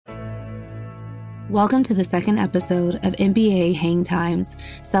Welcome to the second episode of NBA Hang Times,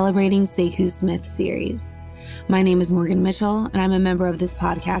 celebrating Sekou Smith series. My name is Morgan Mitchell, and I'm a member of this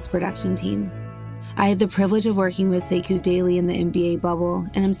podcast production team. I had the privilege of working with Sekou daily in the NBA bubble,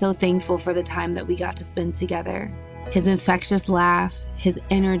 and I'm so thankful for the time that we got to spend together. His infectious laugh, his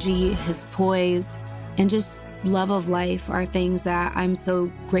energy, his poise, and just love of life are things that I'm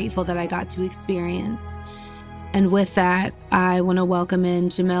so grateful that I got to experience. And with that, I want to welcome in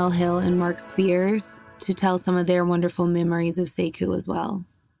Jamel Hill and Mark Spears to tell some of their wonderful memories of Sekou as well.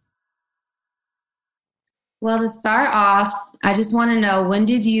 Well, to start off, I just want to know, when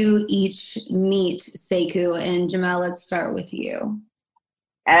did you each meet Sekou? And Jamel, let's start with you.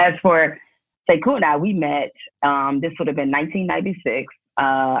 As for Sekou and I, we met, this would have been 1996.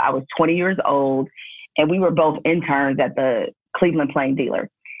 I was 20 years old, and we were both interns at the Cleveland Plain Dealer.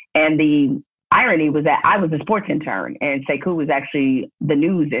 And the irony was that I was a sports intern, and Sekou was actually the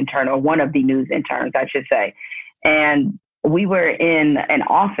news intern, or one of the news interns, I should say. And we were in an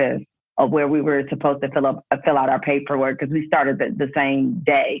office where we were supposed to fill out our paperwork, because we started the same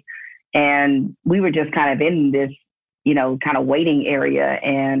day. And we were just kind of in this, kind of waiting area.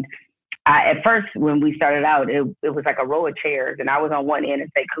 And at first, when we started out, it was like a row of chairs, and I was on one end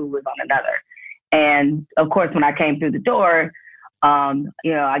and Sekou was on another. And of course, when I came through the door,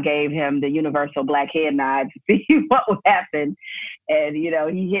 I gave him the universal black head nod to see what would happen. And,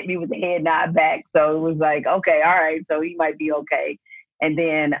 he hit me with the head nod back. So it was like, okay, all right, so he might be okay. And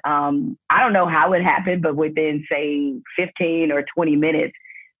then I don't know how it happened, but within, say, 15 or 20 minutes,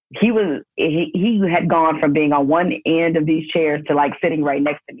 he had gone from being on one end of these chairs to like sitting right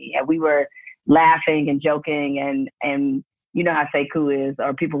next to me. And we were laughing and joking, and you know how Sekou is,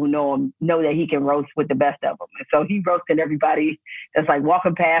 or people who know him know that he can roast with the best of them. And so he roasted everybody that's like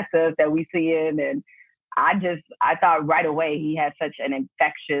walking past us that we see in. And I thought right away he had such an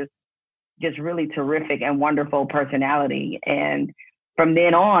infectious, just really terrific and wonderful personality. And from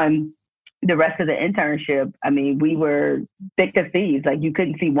then on, the rest of the internship, we were thick as thieves. Like, you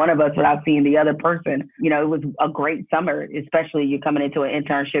couldn't see one of us without seeing the other person. It was a great summer, especially you're coming into an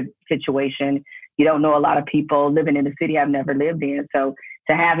internship situation. You don't know a lot of people living in the city I've never lived in. So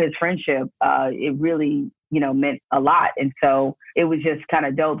to have his friendship, it really, meant a lot. And so it was just kind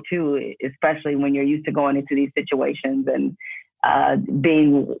of dope too, especially when you're used to going into these situations and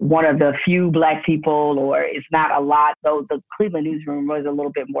being one of the few Black people, or it's not a lot, though the Cleveland newsroom was a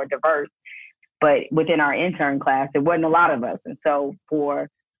little bit more diverse. But within our intern class, there wasn't a lot of us. And so for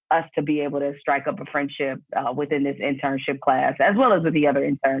us to be able to strike up a friendship within this internship class, as well as with the other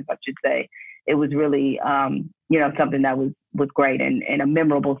interns, I should say, it was really, something that was great and a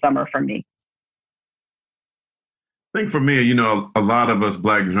memorable summer for me. I think for me, a lot of us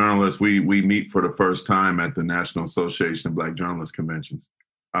Black journalists, we meet for the first time at the National Association of Black Journalists conventions.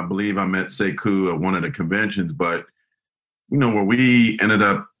 I believe I met Sekou at one of the conventions, but, where we ended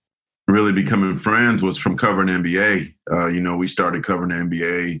up really becoming friends was from covering NBA. We started covering the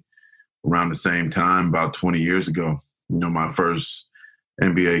NBA around the same time, about 20 years ago. My first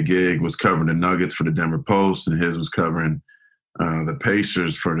NBA gig was covering the Nuggets for the Denver Post, and his was covering the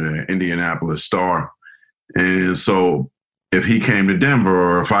Pacers for the Indianapolis Star. And so if he came to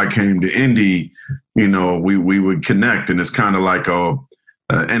Denver, or if I came to Indy, we would connect. And it's kind of like a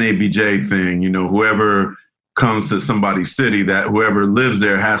NABJ thing, whoever comes to somebody's city, that whoever lives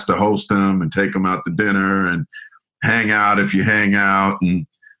there has to host them and take them out to dinner and hang out if you hang out. And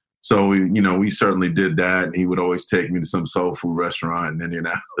so we certainly did that. And he would always take me to some soul food restaurant in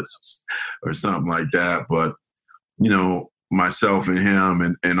Indianapolis or something like that. But, myself and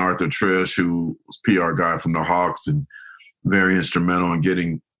him and Arthur Trish, who was PR guy from the Hawks and very instrumental in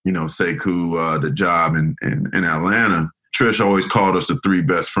getting, Sekou the job in Atlanta. Trish always called us the three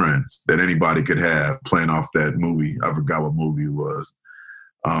best friends that anybody could have, playing off that movie. I forgot what movie it was.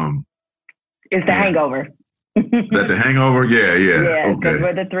 It's The Hangover. Is that The Hangover? Yeah. Yeah, because okay.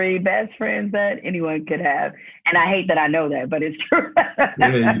 we're the three best friends that anyone could have. And I hate that I know that, but it's true.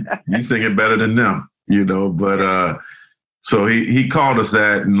 Yeah, you sing it better than them, but so he called us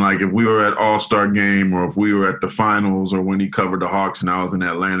that, and like if we were at All-Star game, or if we were at the finals, or when he covered the Hawks and I was in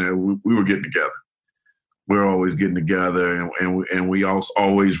Atlanta, we were getting together. We were always getting together, and we also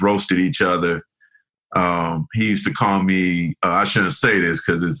always roasted each other. He used to call me, I shouldn't say this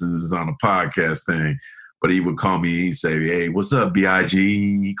because this is on a podcast thing, but he would call me, he'd say, "Hey, what's up, B.I.G.?"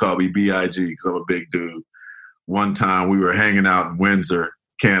 He called me B.I.G. because I'm a big dude. One time we were hanging out in Windsor,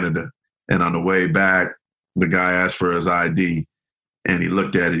 Canada, and on the way back, the guy asked for his ID, and he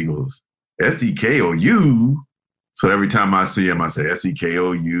looked at it. He goes, "S-E-K-O-U." So every time I see him, I say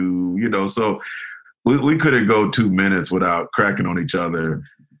S-E-K-O-U. So we couldn't go 2 minutes without cracking on each other.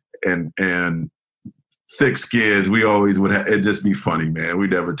 And thick skins, we always would it'd just be funny, man. We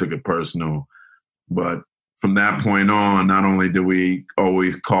never took it personal. But from that point on, not only did we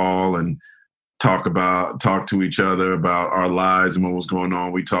always call and talk to each other about our lives and what was going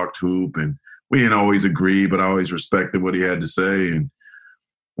on, we talked hoop, and we didn't always agree, but I always respected what he had to say. And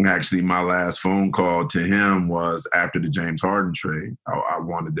actually, my last phone call to him was after the James Harden trade. I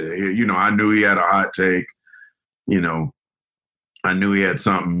wanted to hear, I knew he had a hot take. I knew he had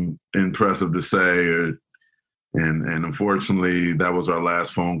something impressive to say. And unfortunately, that was our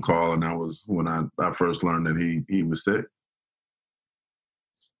last phone call. And that was when I first learned that he was sick.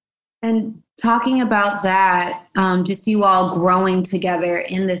 And talking about that, just you all growing together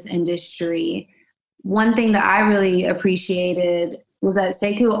in this industry, one thing that I really appreciated was that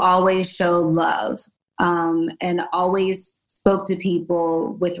Sekou always showed love and always spoke to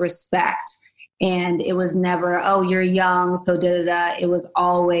people with respect. And it was never, oh, you're young, so da-da-da. It was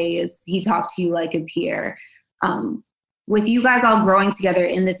always, he talked to you like a peer. With you guys all growing together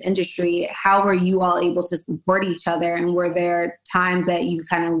in this industry, how were you all able to support each other? And were there times that you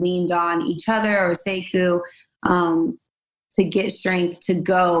kind of leaned on each other or Sekou to get strength to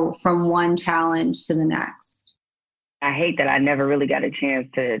go from one challenge to the next? I hate that I never really got a chance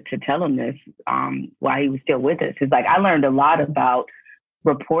to tell him this while he was still with us. It's like I learned a lot about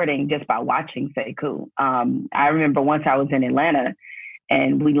reporting just by watching Sekou. I remember once I was in Atlanta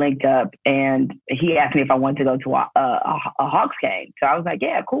and we linked up and he asked me if I wanted to go to a Hawks game. So I was like,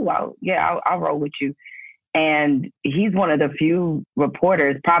 yeah, cool. I'll roll with you. And he's one of the few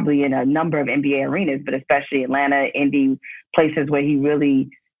reporters probably in a number of NBA arenas, but especially Atlanta, Indy, places where he really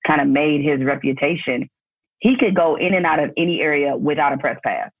kind of made his reputation. He could go in and out of any area without a press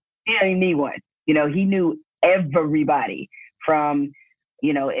pass. He didn't need one. He knew everybody from,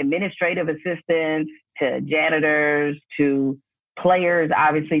 administrative assistants to janitors to players,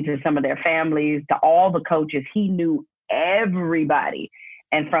 obviously, to some of their families, to all the coaches. He knew everybody.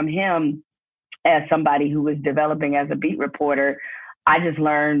 And from him, as somebody who was developing as a beat reporter, I just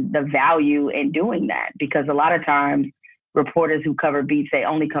learned the value in doing that, because a lot of times reporters who cover beats, they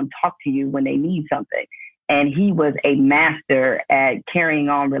only come talk to you when they need something. And he was a master at carrying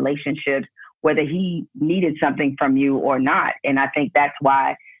on relationships, whether he needed something from you or not. And I think that's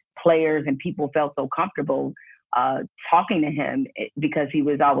why players and people felt so comfortable talking to him, because he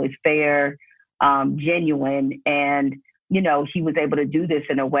was always fair, genuine. And, he was able to do this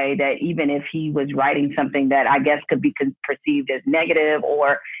in a way that even if he was writing something that I guess could be perceived as negative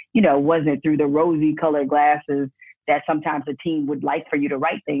or, wasn't through the rosy colored glasses that sometimes a team would like for you to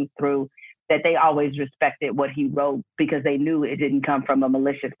write things through, that they always respected what he wrote because they knew it didn't come from a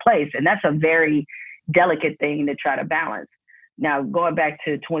malicious place. And that's a very delicate thing to try to balance. Now, going back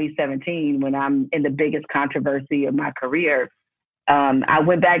to 2017, when I'm in the biggest controversy of my career, I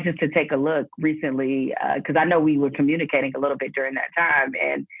went back just to take a look recently because I know we were communicating a little bit during that time.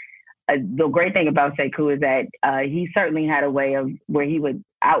 And the great thing about Sekou is that he certainly had a way of where he would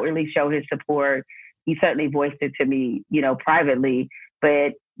outwardly show his support. He certainly voiced it to me, privately,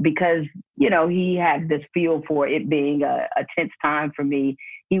 but because, he had this feel for it being a tense time for me,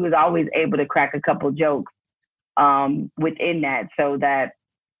 he was always able to crack a couple jokes within that, so that,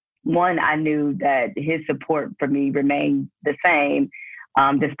 one, I knew that his support for me remained the same,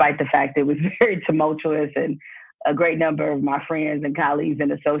 despite the fact that it was very tumultuous and a great number of my friends and colleagues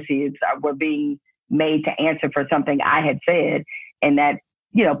and associates were being made to answer for something I had said, and that,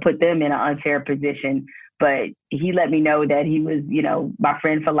 put them in an unfair position. But he let me know that he was, my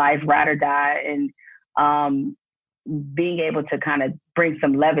friend for life, ride or die. And being able to kind of bring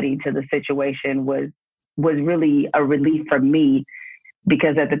some levity to the situation was really a relief for me,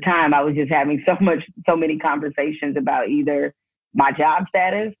 because at the time I was just having so many conversations about either my job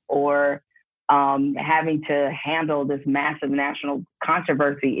status or having to handle this massive national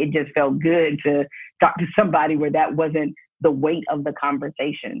controversy. It just felt good to talk to somebody where that wasn't the weight of the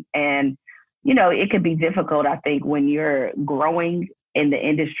conversation. And it could be difficult, I think, when you're growing in the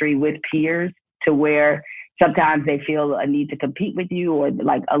industry with peers, to where sometimes they feel a need to compete with you, or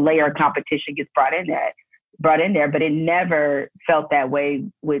like a layer of competition gets brought in there. But it never felt that way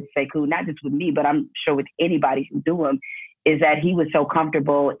with Sekou, not just with me, but I'm sure with anybody who knew him, is that he was so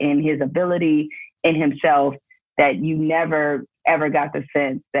comfortable in his ability, in himself, that you never, ever got the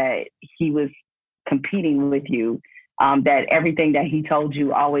sense that he was competing with you. That everything that he told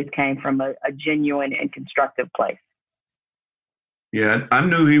you always came from a genuine and constructive place. Yeah, I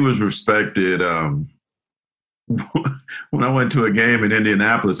knew he was respected. When I went to a game in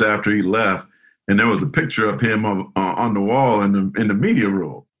Indianapolis after he left, and there was a picture of him on the wall in the media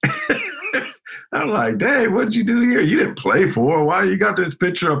room. I'm like, dang, what did you do here? You didn't play for. Why you got this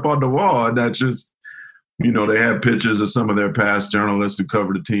picture up on the wall? And that just They had pictures of some of their past journalists who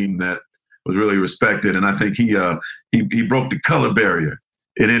covered a team that was really respected. And I think he broke the color barrier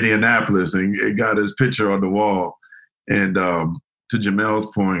in Indianapolis and got his picture on the wall. And to Jamel's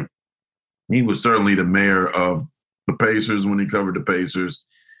point, he was certainly the mayor of the Pacers when he covered the Pacers.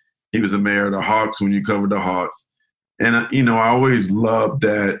 He was the mayor of the Hawks when you covered the Hawks. And, I always loved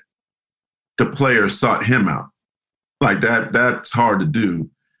that the players sought him out. Like that's hard to do,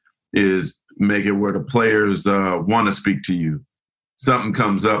 is make it where the players want to speak to you. Something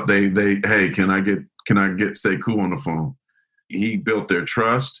comes up, they hey, can I get Sekou on the phone? He built their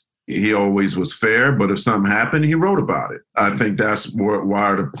trust. He always was fair, but if something happened, he wrote about it. I think that's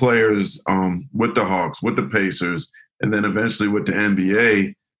why the players with the Hawks, with the Pacers, and then eventually with the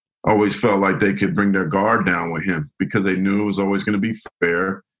NBA, always felt like they could bring their guard down with him because they knew it was always going to be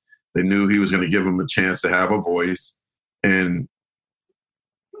fair. They knew he was going to give them a chance to have a voice. And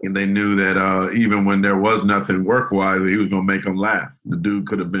they knew that even when there was nothing work-wise, he was going to make them laugh. The dude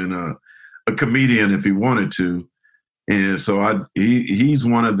could have been a comedian if he wanted to. And so he's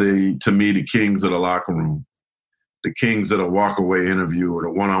one of to me, the kings of the locker room, the kings of the walk-away interview or the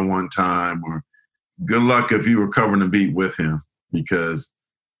one-on-one time, or good luck if you were covering the beat with him, because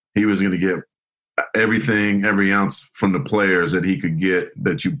he was going to get everything, every ounce from the players that he could get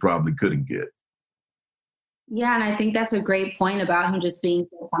that you probably couldn't get. Yeah, and I think that's a great point about him just being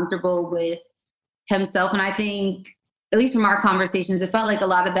so comfortable with himself. And I think, at least from our conversations, it felt like a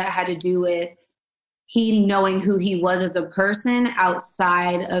lot of that had to do with he knowing who he was as a person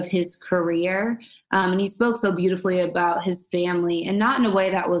outside of his career. And he spoke so beautifully about his family, and not in a way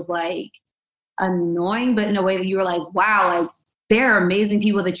that was like annoying, but in a way that you were like, wow, like they're amazing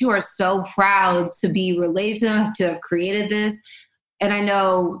people that you are so proud to be related to have created this. And I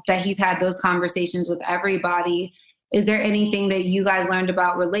know that he's had those conversations with everybody. Is there anything that you guys learned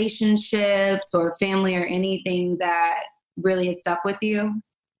about relationships or family or anything that really has stuck with you?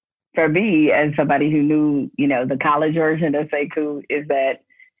 For me, as somebody who knew, the college version of Sekou, is that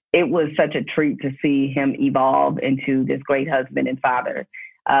it was such a treat to see him evolve into this great husband and father.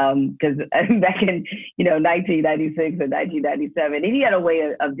 Because back in, 1996 and 1997, and he had a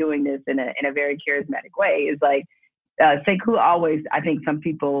way of doing this in a very charismatic way. It's like, Sekou always, I think some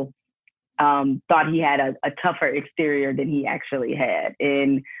people thought he had a tougher exterior than he actually had.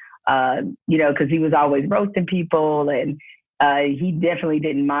 And, because he was always roasting people, and he definitely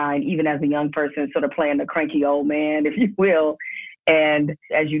didn't mind, even as a young person, sort of playing the cranky old man, if you will. And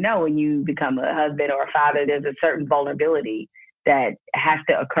as you know, when you become a husband or a father, there's a certain vulnerability that has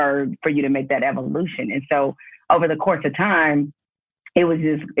to occur for you to make that evolution. And so over the course of time, it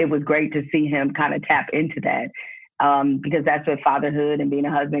was great to see him kind of tap into that. Because that's what fatherhood and being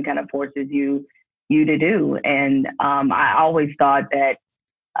a husband kind of forces you to do. And I always thought that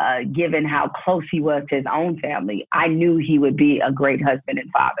given how close he was to his own family, I knew he would be a great husband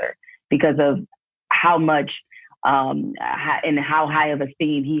and father because of how much and how high of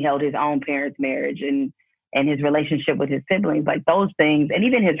esteem he held his own parents' marriage and his relationship with his siblings. Like those things, and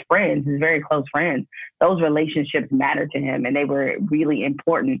even his friends, his very close friends, those relationships mattered to him, and they were really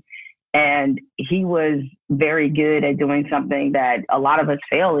important. And he was very good at doing something that a lot of us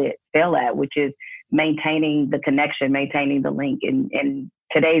fail at, which is maintaining the connection, maintaining the link. In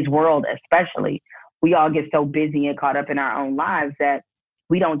today's world, especially, we all get so busy and caught up in our own lives that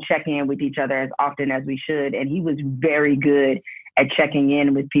we don't check in with each other as often as we should. And he was very good at checking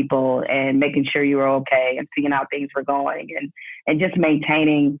in with people and making sure you were okay and seeing how things were going and just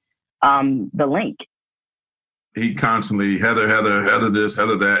maintaining the link. He constantly, Heather this,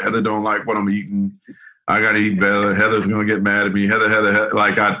 Heather that. Heather don't like what I'm eating. I got to eat better. Heather's going to get mad at me.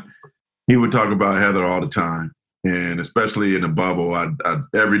 Heather. He would talk about Heather all the time. And especially in the bubble,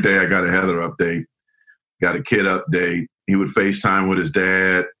 every day I got a Heather update, got a kid update. He would FaceTime with his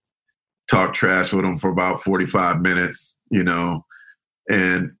dad, talk trash with him for about 45 minutes,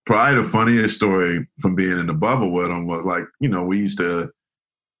 And probably the funniest story from being in the bubble with him was we used to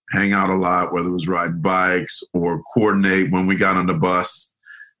hang out a lot, whether it was riding bikes or coordinate when we got on the bus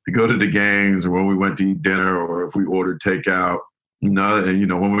to go to the games or when we went to eat dinner or if we ordered takeout, and,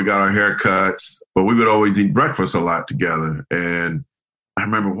 when we got our haircuts. But we would always eat breakfast a lot together. And I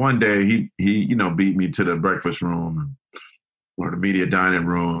remember one day he beat me to the breakfast room or the media dining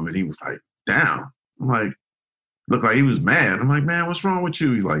room, and he was like, down. I'm like, looked like he was mad. I'm like, man, what's wrong with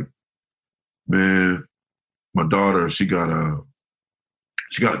you? He's like, man, my daughter, she got a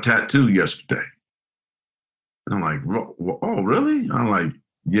tattoo yesterday. And I'm like, oh, really? I'm like,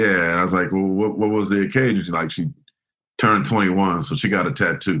 yeah. And I was like, well, what was the occasion? She's like, she turned 21, so she got a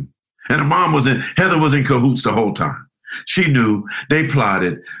tattoo. And Heather was in cahoots the whole time. She knew. They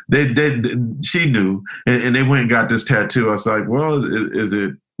plotted. She knew, and they went and got this tattoo. I was like, well, is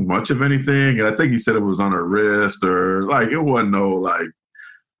it much of anything? And I think he said it was on her wrist, or like it wasn't no like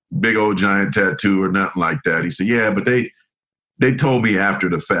big old giant tattoo or nothing like that. He said, yeah, but they told me after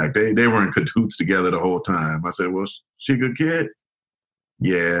the fact. They were in cahoots together the whole time. I said, well, she a good kid?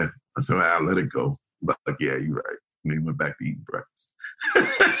 Yeah. I said, well, I'll let it go. But like, yeah, you're right. And he went back to eating breakfast.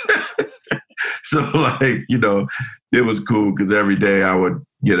 So like, you know, it was cool because every day I would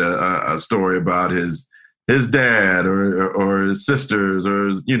get a story about his dad or his sisters or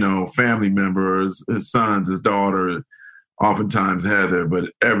his, you know, family members, his sons, his daughter, oftentimes Heather. But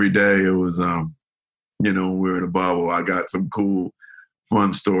every day it was, you know, we were in a bubble. I got some cool,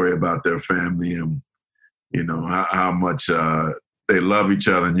 fun story about their family and, you know, how much they love each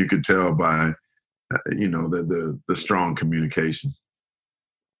other. And you could tell by, you know, the strong communication.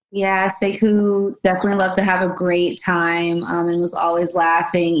 Yeah, Sekou definitely loved to have a great time and was always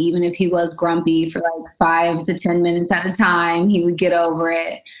laughing, even if he was grumpy for like 5 to 10 minutes at a time, he would get over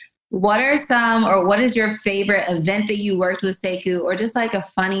it. What is your favorite event that you worked with Sekou, or just like a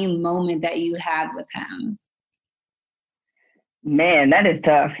funny moment that you had with him? Man, that is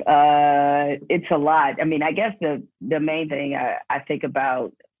tough. It's a lot. I mean, I guess the main thing I think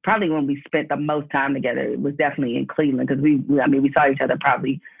about probably when we spent the most time together was definitely in Cleveland because we saw each other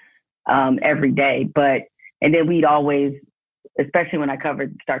probably every day. And then we'd always, especially when I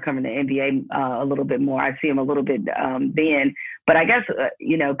start covering the NBA a little bit more, I see him a little bit then. But I guess,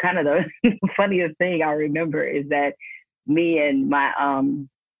 you know, kind of the funniest thing I remember is that me and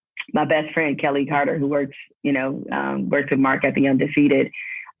my best friend, Kelly Carter, who works with Mark at the Undefeated,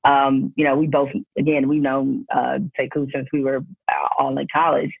 you know, we both, again, we've known Sekou since we were all in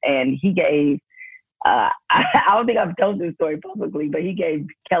college. And he gave, I don't think I've told this story publicly, but he gave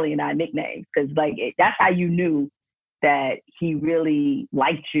Kelly and I nicknames because that's how you knew that he really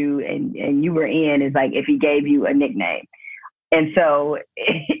liked you and you were in, is like if he gave you a nickname. And so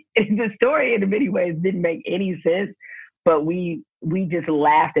the story in many ways didn't make any sense, but we just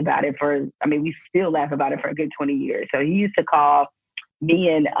laughed about it we still laugh about it for a good 20 years. So he used to call me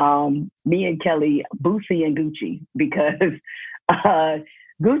and Kelly Boosie and Gucci because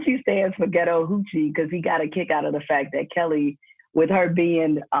Gucci stands for ghetto hoochie because he got a kick out of the fact that Kelly, with her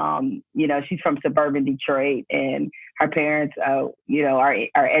being, you know, she's from suburban Detroit and her parents, you know,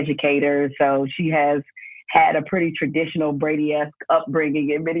 are educators. So she has had a pretty traditional Brady-esque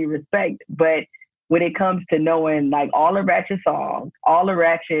upbringing in many respects. But when it comes to knowing like all the ratchet songs, all the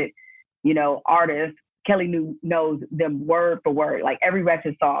ratchet, you know, artists, Kelly knows them word for word, like every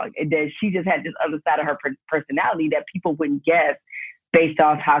ratchet song. And then she just had this other side of her personality that people wouldn't guess based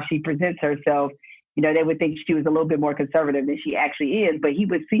off how she presents herself. You know, they would think she was a little bit more conservative than she actually is, but he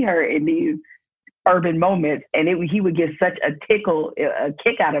would see her in these urban moments and he would get such a kick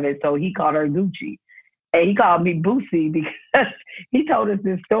out of it. So he called her Gucci and he called me Boosie because he told us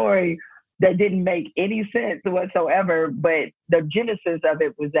this story that didn't make any sense whatsoever. But the genesis of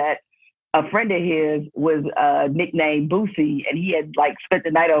it was that a friend of his was nicknamed Boosie and he had like spent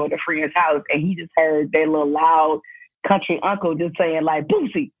the night over at a friend's house and he just heard their little loud country uncle just saying like,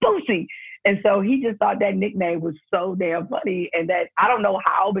 Boosie, Boosie. And so he just thought that nickname was so damn funny. And that, I don't know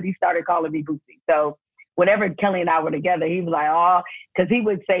how, but he started calling me Boosie. So whenever Kelly and I were together, he was like, oh, because he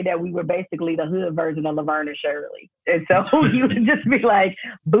would say that we were basically the hood version of Laverne and Shirley. And so he would just be like,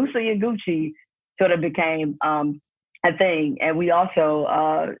 Boosie and Gucci sort of became a thing. And we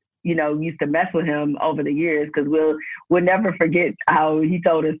also, you know, used to mess with him over the years because we'll never forget how he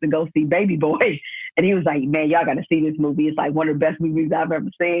told us to go see Baby Boy. And he was like, man, y'all got to see this movie. It's like one of the best movies I've ever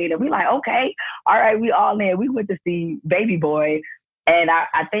seen. And we're like, okay, all right, we all in. We went to see Baby Boy. And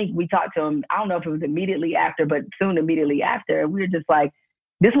I think we talked to him, I don't know if it was immediately after, but soon immediately after. And we were just like,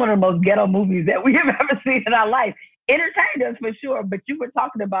 this is one of the most ghetto movies that we have ever seen in our life. Entertained us for sure, but you were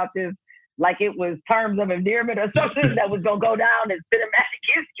talking about this like it was Terms of Endearment or something that was going to go down in cinematic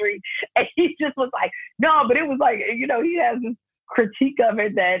history. And he just was like, no, but it was like, you know, he has this critique of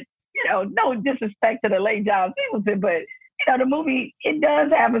it that, you know, no disrespect to the late John Singleton, but, you know, the movie, it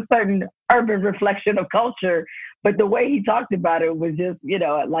does have a certain urban reflection of culture. But the way he talked about it was just, you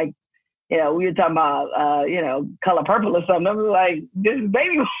know, like, you know, we were talking about, you know, Color Purple or something. I was like, this is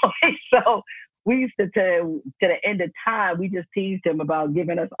Baby Boy. So we used to the end of time, we just teased him about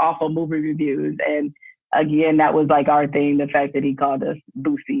giving us awful movie reviews. And again, that was like our thing, the fact that he called us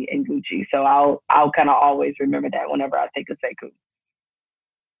Boosie and Gucci. So I'll kind of always remember that whenever I think of Sekou.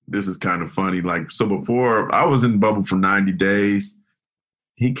 This is kind of funny. Like, so before I was in bubble for 90 days,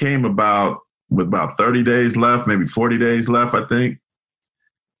 he came with about 30 days left, maybe 40 days left, I think.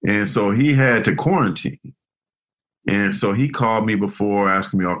 And so he had to quarantine. And so he called me before,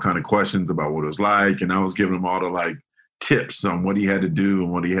 asking me all kind of questions about what it was like. And I was giving him all the like tips on what he had to do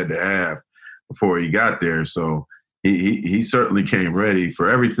and what he had to have before he got there. So he certainly came ready for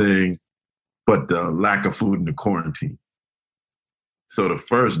everything but the lack of food in the quarantine. So the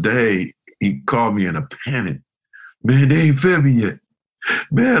first day he called me in a panic. Man, they ain't fed me yet.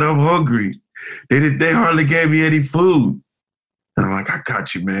 Man, I'm hungry. They hardly gave me any food. And I'm like, I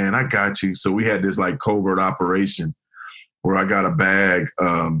got you, man. I got you. So we had this like covert operation where I got a bag,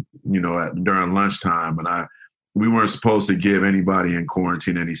 during lunchtime, and we weren't supposed to give anybody in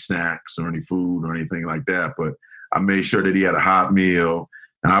quarantine any snacks or any food or anything like that. But I made sure that he had a hot meal,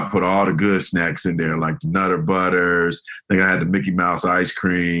 and I put all the good snacks in there, like the Nutter Butters. I think I had the Mickey Mouse ice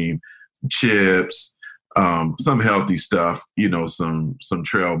cream, chips, some healthy stuff, some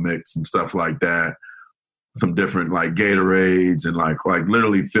trail mix and stuff like that. Some different like Gatorades, and like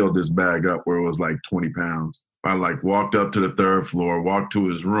literally filled this bag up where it was like 20 pounds. I like walked up to the third floor, walked to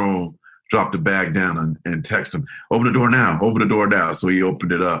his room, dropped the bag down and texted him, open the door now. So he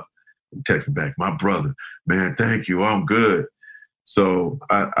opened it up and texted back, my brother, man, thank you. I'm good. So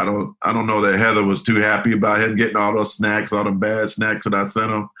I don't know that Heather was too happy about him getting all those snacks, all the bad snacks that I sent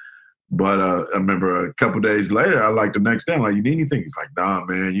him. But I remember a couple of days later, the next day, I'm like, you need anything? He's like, nah,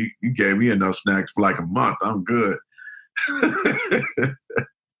 man, you gave me enough snacks for like a month. I'm good.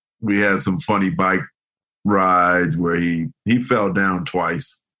 We had some funny bike rides where he fell down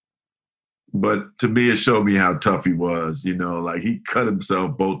twice. But to me, it showed me how tough he was. Like he cut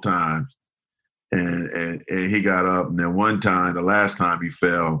himself both times. And he got up. And then one time, the last time he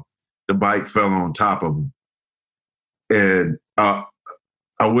fell, the bike fell on top of him. And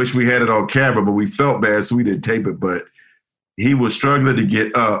I wish we had it on camera, but we felt bad, so we didn't tape it. But he was struggling to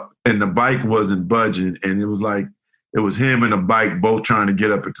get up, and the bike wasn't budging. And it was like it was him and the bike both trying to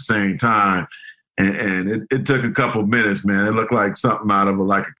get up at the same time. And it took a couple minutes, man. It looked like something out of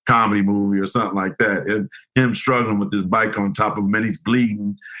a comedy movie or something like that. Him struggling with this bike on top of him, and he's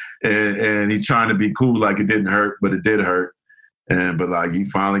bleeding, and he's trying to be cool like it didn't hurt, but it did hurt. But he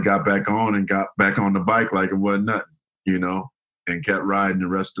finally got back on and got back on the bike like it wasn't nothing, and kept riding the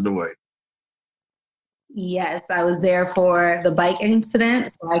rest of the way. Yes, I was there for the bike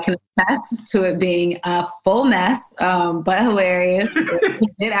incident, so I can attest to it being a full mess, but hilarious.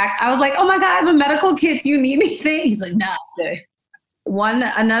 I was like, oh my God, I have a medical kit. Do you need anything? He's like, no.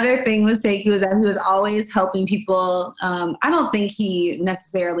 Another thing with Sekou is that he was always helping people. I don't think he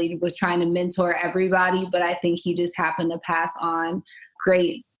necessarily was trying to mentor everybody, but I think he just happened to pass on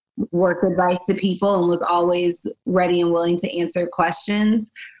great work advice to people and was always ready and willing to answer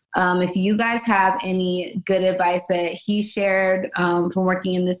questions. If you guys have any good advice that he shared from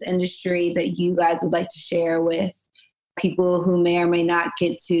working in this industry that you guys would like to share with people who may or may not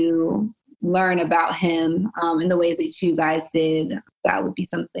get to learn about him in the ways that you guys did, that would be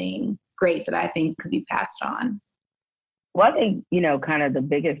something great that I think could be passed on. Well, I think, kind of the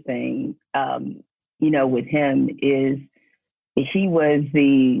biggest thing, with him is he was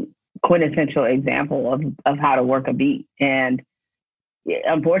the quintessential example of how to work a beat. And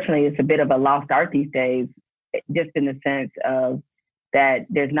unfortunately, it's a bit of a lost art these days, just in the sense of that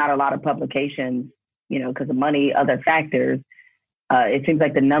there's not a lot of publications, because of money, other factors. It seems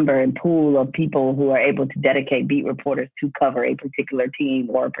like the number and pool of people who are able to dedicate beat reporters to cover a particular team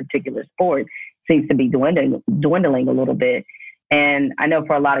or a particular sport seems to be dwindling a little bit. And I know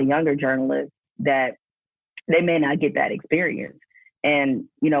for a lot of younger journalists that they may not get that experience. And,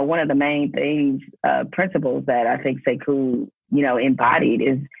 one of the main principles that I think Sekou, embodied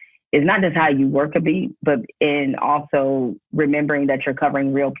is not just how you work a beat, but in also remembering that you're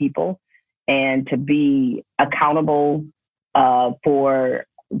covering real people and to be accountable for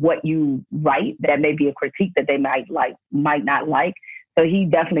what you write that may be a critique that they might not like. So he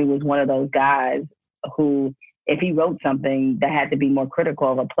definitely was one of those guys who, if he wrote something that had to be more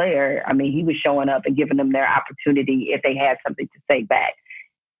critical of a player, he was showing up and giving them their opportunity if they had something to say back.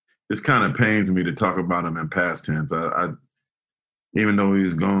 This kind of pains me to talk about him in past tense. I even though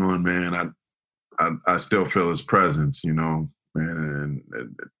he's gone, man, I still feel his presence, man, and it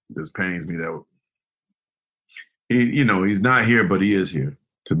just pains me that he's not here, but he is here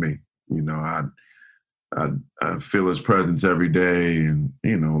to me. I feel his presence every day, and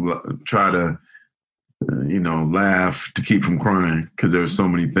try to laugh to keep from crying, because there were so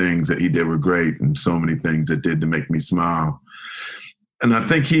many things that he did were great, and so many things that did to make me smile. And I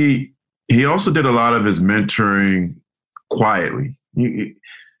think he also did a lot of his mentoring quietly, and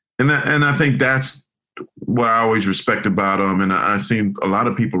I think that's what I always respect about him. And I've seen a lot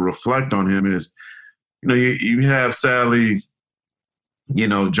of people reflect on him is, you have sadly,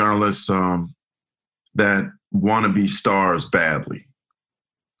 journalists that want to be stars badly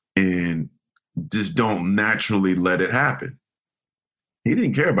and just don't naturally let it happen. He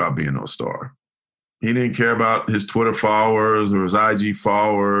didn't care about being no star. He didn't care about his Twitter followers or his IG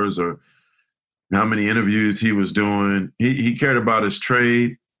followers or how many interviews he was doing. He cared about his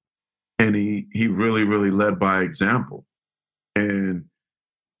trade, and he really, really led by example. And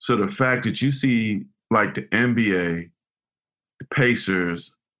so the fact that you see like the NBA, the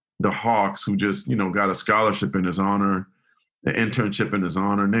Pacers, the Hawks, who just, got a scholarship in his honor, an internship in his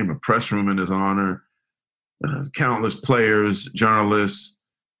honor, named a press room in his honor, countless players, journalists,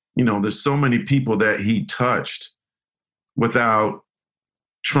 there's so many people that he touched without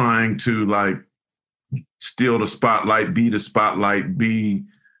trying to like steal the spotlight, be the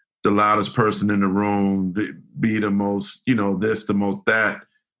loudest person in the room, be the most, this, the most that.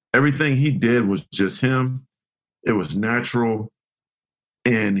 Everything he did was just him. It was natural.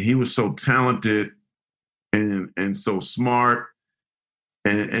 And he was so talented and so smart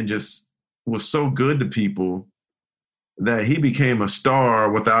and just was so good to people that he became a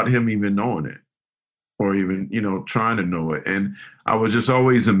star without him even knowing it or even, trying to know it. And I was just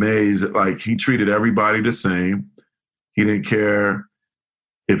always amazed that like he treated everybody the same. He didn't care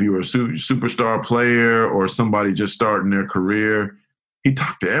if you were a superstar player or somebody just starting their career. He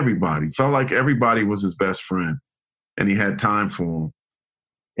talked to everybody. Felt like everybody was his best friend and he had time for them.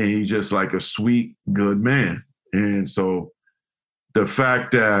 And he's just like a sweet, good man. And so the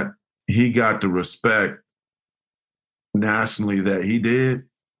fact that he got the respect nationally that he did,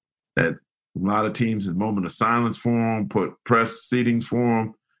 that a lot of teams had moment of silence for him, put press seatings for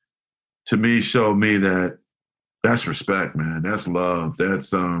him, to me showed me that that's respect, man. That's love. That's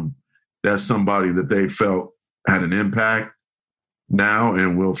somebody that they felt had an impact now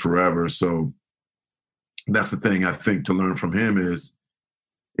and will forever. So that's the thing I think to learn from him is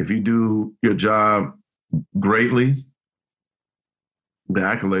if you do your job greatly, the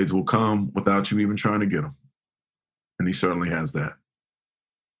accolades will come without you even trying to get them. And he certainly has that.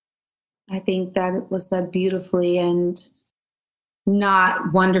 I think that it was said beautifully and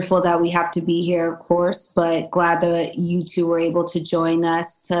not wonderful that we have to be here, of course, but glad that you two were able to join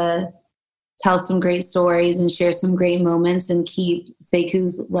us to tell some great stories and share some great moments and keep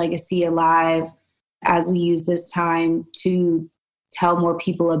Sekou's legacy alive as we use this time to tell more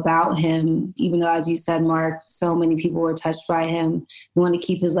people about him. Even though, as you said, Mark, so many people were touched by him. We want to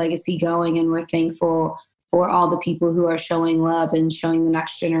keep his legacy going, and we're thankful for all the people who are showing love and showing the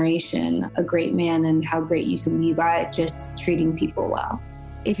next generation a great man and how great you can be by just treating people well.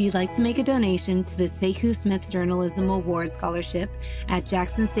 If you'd like to make a donation to the Sekou Smith Journalism Award Scholarship at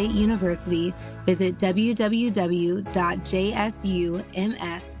Jackson State University, visit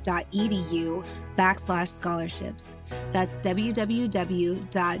www.jsums.edu/scholarships. That's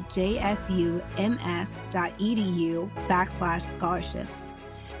www.jsums.edu/scholarships.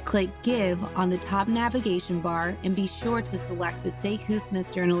 Click Give on the top navigation bar and be sure to select the Sekou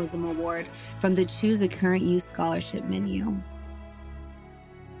Smith Journalism Award from the Choose a Current Use Scholarship menu.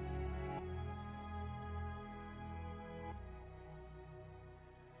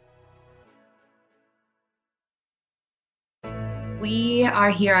 We are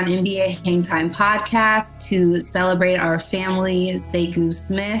here on NBA Hang Time Podcast to celebrate our family, Sekou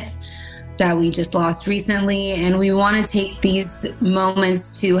Smith, that we just lost recently. And we want to take these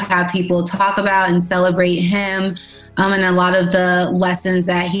moments to have people talk about and celebrate him and a lot of the lessons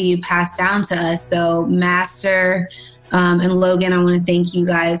that he passed down to us. So Master and Logan, I want to thank you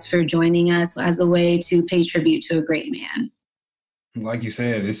guys for joining us as a way to pay tribute to a great man. Like you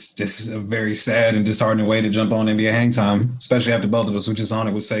said, this is a very sad and disheartening way to jump on NBA Hang Time, especially after both of us were just on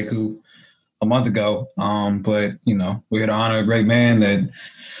it with Sekou a month ago. But, we're here to honor a great man that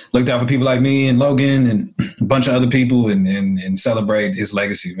looked out for people like me and Logan and a bunch of other people and celebrate his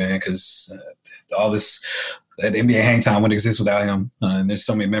legacy, man, because all this that NBA Hang Time wouldn't exist without him. And there's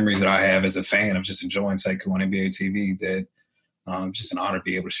so many memories that I have as a fan of just enjoying Sekou on NBA TV that just an honor to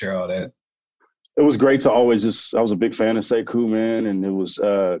be able to share all that. It was great to I was a big fan of Sekou, man. And it was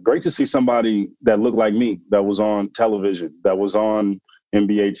great to see somebody that looked like me, that was on television, that was on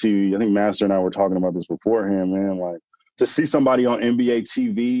NBA TV. I think Master and I were talking about this beforehand, man. Like to see somebody on NBA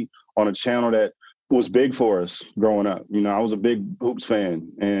TV on a channel that was big for us growing up. I was a big hoops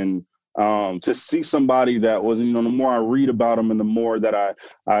fan. And to see somebody that was, the more I read about him and the more that I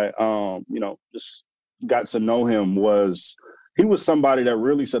just got to know him he was somebody that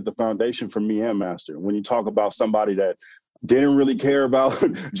really set the foundation for me and Master. When you talk about somebody that didn't really care about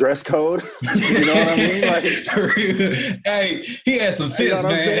dress code, you know what I mean? Like, hey, he had some fits,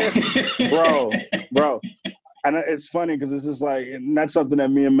 man. Bro, And it's funny because it's just like, and that's something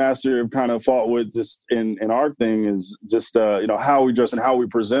that me and Master have kind of fought with just in our thing is just, how we dress and how we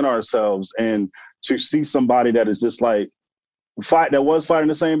present ourselves. And to see somebody that is just like, that was fighting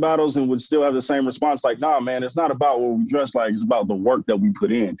the same battles and would still have the same response, like, nah, man, it's not about what we dress like, it's about the work that we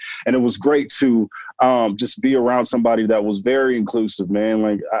put in. And it was great to just be around somebody that was very inclusive, man.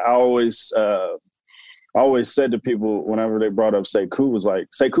 Like I always said to people whenever they brought up Sekou, was like,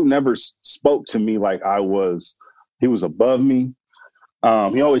 Sekou never spoke to me like he was above me.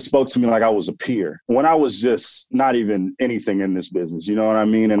 He always spoke to me like I was a peer when I was just not even anything in this business. You know what I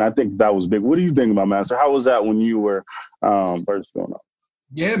mean? And I think that was big. What do you think about, Master? How was that when you were first going up?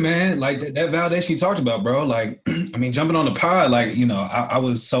 Yeah, man. Like that validation you talked about, bro. Like, I mean, jumping on the pod, like, I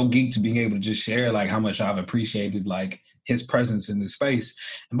was so geeked to being able to just share like how much I've appreciated like his presence in this space.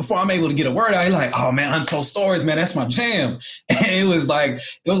 And before I'm able to get a word out, he's like, oh man, Untold Stories, man, that's my jam. And it was like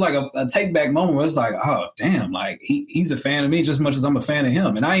a take back moment where it's like, oh damn, like he's a fan of me just as much as I'm a fan of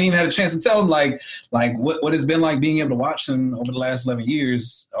him. And I ain't even had a chance to tell him like what it's been like being able to watch him over the last 11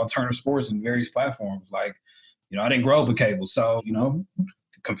 years on Turner Sports and various platforms. Like, I didn't grow up with cable. So,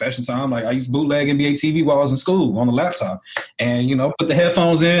 confession time, like I used to bootleg NBA TV while I was in school on the laptop and, put the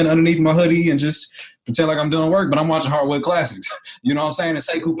headphones in underneath my hoodie and just pretend like I'm doing work, but I'm watching Hardwood Classics. You know what I'm saying? And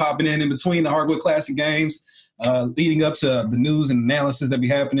Sekou popping in between the Hardwood Classic games, leading up to the news and analysis that be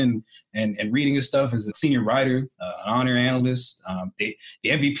happening and reading his stuff as a senior writer, an honor analyst, the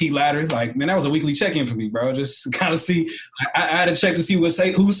MVP ladder. Like, man, that was a weekly check-in for me, bro. Just kind of see, I had to check to see who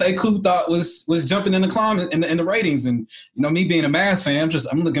Sekou thought was jumping in the climb in the ratings. And, me being a Mavs fan,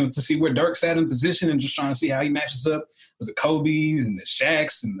 I'm looking to see where Dirk sat in position and just trying to see how he matches up with the Kobe's and the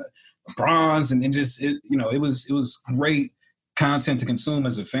Shaqs and the LeBrons. And just, it was great content to consume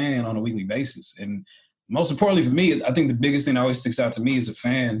as a fan on a weekly basis. And most importantly for me, I think the biggest thing that always sticks out to me as a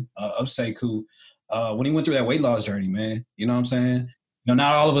fan of Sekou, when he went through that weight loss journey, man, you know what I'm saying? Not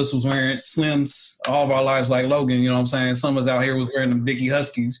all of us was wearing Slims all of our lives like Logan, you know what I'm saying? Some of us out here was wearing them Dickie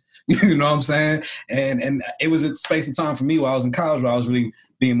Huskies, you know what I'm saying? And it was a space of time for me while I was in college where I was really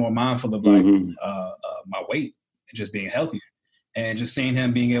being more mindful of like my weight and just being healthier. And just seeing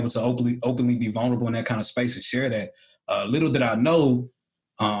him being able to openly be vulnerable in that kind of space and share that. Little did I know,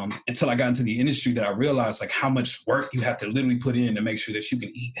 until I got into the industry, that I realized like how much work you have to literally put in to make sure that you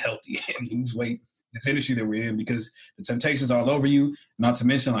can eat healthy and lose weight in this industry that we're in, because the temptations are all over you. Not to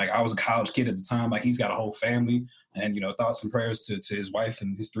mention, like, I was a college kid at the time, like he's got a whole family, and, thoughts and prayers to his wife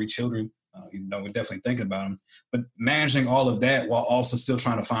and his 3 children. We're definitely thinking about him, but managing all of that while also still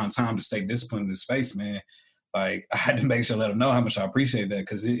trying to find time to stay disciplined in this space, man. Like, I had to make sure to let him know how much I appreciate that.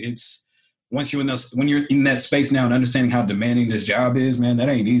 Cause it's, when you're in that space now and understanding how demanding this job is, man, that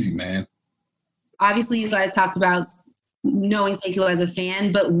ain't easy, man. Obviously, you guys talked about knowing Sekou as a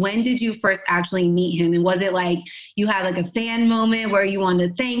fan, but when did you first actually meet him? And was it like you had like a fan moment where you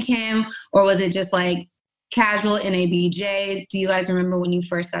wanted to thank him, or was it just like casual NABJ? Do you guys remember when you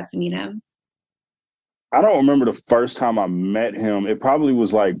first got to meet him? I don't remember the first time I met him. It probably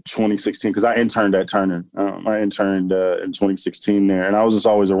was like 2016 because I interned at Turner. I interned in 2016 there, and I was just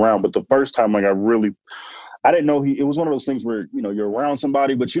always around. But the first time, like, I didn't know it was one of those things where, you're around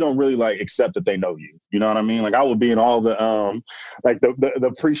somebody, but you don't really like accept that they know you. You know what I mean? Like, I would be in all the like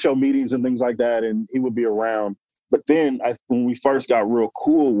the pre-show meetings and things like that, and he would be around. But then when we first got real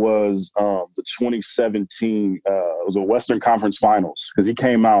cool was the 2017, it was a Western Conference Finals, because he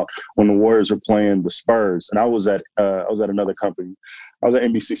came out when the Warriors were playing the Spurs, and I was at another company. I was at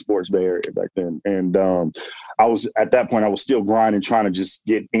NBC Sports Bay Area back then, and I was at that point I was still grinding, trying to just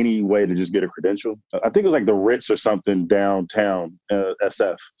get any way to just get a credential. I think it was like the Ritz or something downtown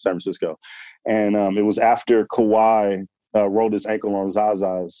SF, San Francisco, and it was after Kawhi rolled his ankle on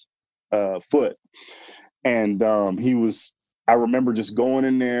Zaza's foot. And I remember just going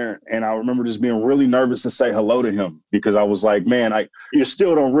in there, and I remember just being really nervous to say hello to him, because I was like, man, you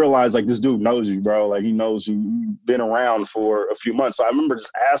still don't realize, like, this dude knows you, bro. Like, he knows you. You've been around for a few months. So I remember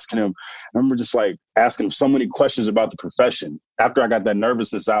just asking him. I remember just like asking him so many questions about the profession. After I got that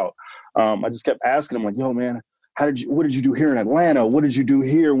nervousness out, I just kept asking him, like, yo, man, what did you do here in Atlanta? What did you do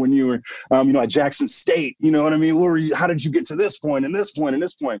here when you were, at Jackson State? You know what I mean? How did you get to this point and this point and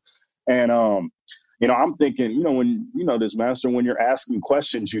this point? And, I'm thinking, when, this, Master, when you're asking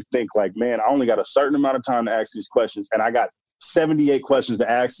questions, you think like, man, I only got a certain amount of time to ask these questions. And I got 78 questions to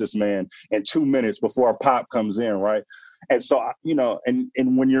ask this man in 2 minutes before a pop comes in. Right. And so, and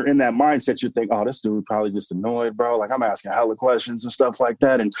when you're in that mindset, you think, oh, this dude probably just annoyed, bro. Like, I'm asking hella questions and stuff like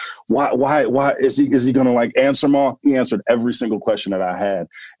that. And why is he going to like answer them all? He answered every single question that I had.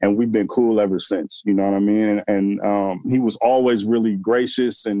 And we've been cool ever since, you know what I mean? And he was always really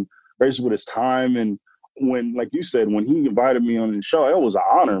gracious with his time and when, like you said, when he invited me on the show, it was an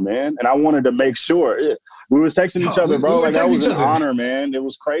honor, man. And I wanted to make sure we was texting each other, bro. Like that was an honor, man. It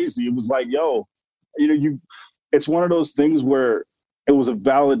was crazy. It was like, yo, it's one of those things where it was a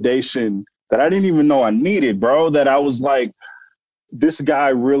validation that I didn't even know I needed, bro. That I was like, this guy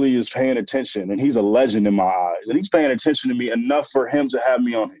really is paying attention, and he's a legend in my eyes. And he's paying attention to me enough for him to have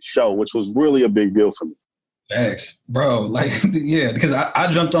me on his show, which was really a big deal for me. Thanks, bro. Like, yeah, because I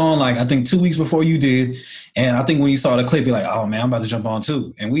jumped on, like, I think 2 weeks before you did. And I think when you saw the clip, you're like, oh, man, I'm about to jump on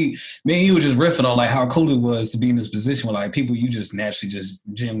too. And me and you were just riffing on, like, how cool it was to be in this position with, like, people you just naturally just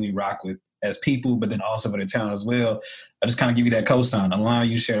genuinely rock with as people, but then also for the talent as well. I just kind of give you that cosign, allowing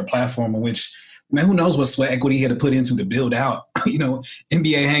you to share a platform in which, man, who knows what sweat equity he had to put into to build out,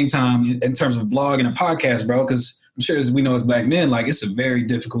 NBA Hang Time in terms of blog and a podcast, bro. Because I'm sure, as we know as Black men, like, it's a very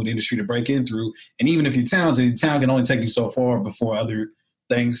difficult industry to break in through. And even if you're talented, talent can only take you so far before other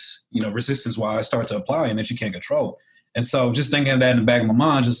things, resistance-wise, start to apply and that you can't control. And so just thinking of that in the back of my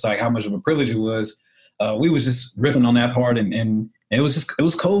mind, just like how much of a privilege it was, we was just riffing on that part. And it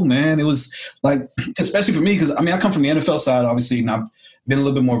was cool, man. It was like, especially for me, because, I come from the NFL side, obviously, and I've been a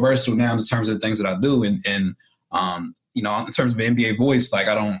little bit more versatile now in terms of the things that I do. And in terms of NBA voice, like,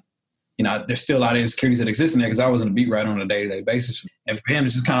 I don't, there's still a lot of insecurities that exist in there because I wasn't a beat writer on a day-to-day basis. And for him,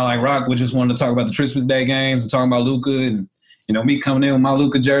 it's just kind of like Rock, we just wanted to talk about the Christmas Day games and talking about Luka and, me coming in with my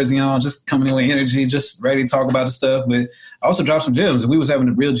Luka jersey on, just coming in with energy, just ready to talk about the stuff. But I also dropped some gems, and we was having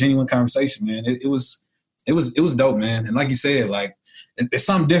a real genuine conversation, man. It was dope, man. And like you said, like, there's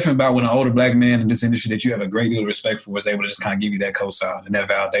something different about when an older Black man in this industry that you have a great deal of respect for is able to just kind of give you that cosign and that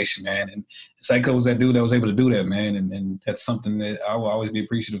validation, man. And Sekou was that dude that was able to do that, man. And that's something that I will always be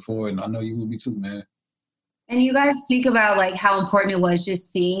appreciative for, and I know you will be too, man. And you guys speak about, like, how important it was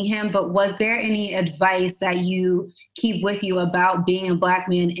just seeing him, but was there any advice that you keep with you about being a Black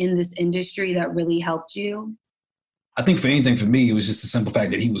man in this industry that really helped you? I think for anything for me, it was just the simple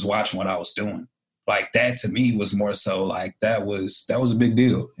fact that he was watching what I was doing. Like, that to me was more so like that was a big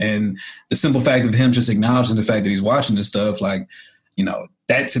deal. And the simple fact of him just acknowledging the fact that he's watching this stuff, like,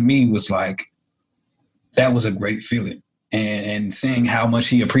 that to me was like, that was a great feeling. And seeing how much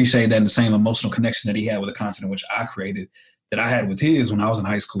he appreciated that and the same emotional connection that he had with the content in which I created that I had with his when I was in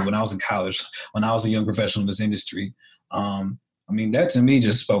high school, when I was in college, when I was a young professional in this industry. That to me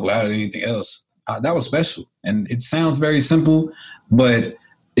just spoke louder than anything else. That was special. And it sounds very simple, but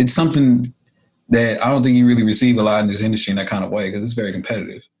it's something that I don't think you really receive a lot in this industry in that kind of way because it's very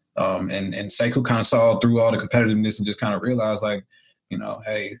competitive. And Sekou kind of saw through all the competitiveness and just kind of realized, like,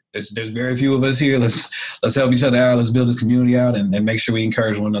 hey, there's very few of us here. Let's help each other out. Let's build this community out and make sure we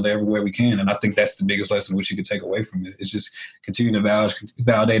encourage one another everywhere we can. And I think that's the biggest lesson which you could take away from it. It's just continue to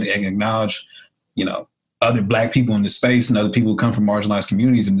validate and acknowledge, other Black people in this space and other people who come from marginalized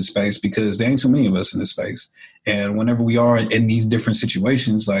communities in this space because there ain't too many of us in this space. And whenever we are in these different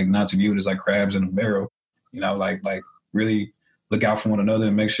situations, like, not to view it as like crabs in a barrel, like really look out for one another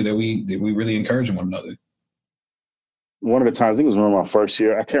and make sure that we really encourage one another. One of the times, I think it was around my first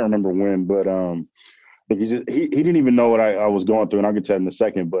year, I can't remember when, but he didn't even know what I was going through, and I'll get to that in a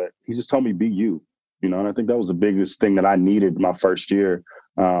second, but he just told me, be you, and I think that was the biggest thing that I needed my first year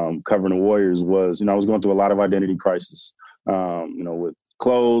covering the Warriors was, I was going through a lot of identity crisis, with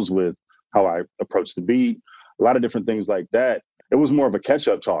clothes, with how I approached the beat, a lot of different things like that. It was more of a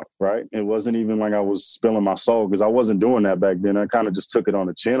catch-up talk, right? It wasn't even like I was spilling my soul because I wasn't doing that back then. I kind of just took it on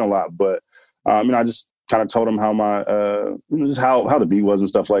the chin a lot, but I just kind of told him how my, just how the beat was and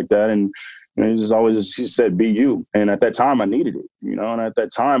stuff like that. And he said, be you. And at that time I needed it, and at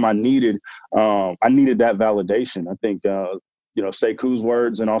that time I needed that validation. I think, Sekou's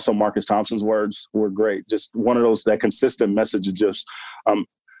words and also Marcus Thompson's words were great. Just one of those, that consistent message of just,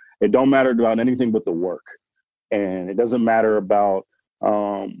 it don't matter about anything but the work. And it doesn't matter about,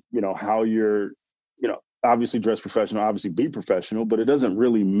 how you're, obviously dress professional, obviously be professional, but it doesn't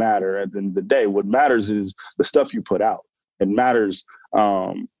really matter at the end of the day. What matters is the stuff you put out. It matters,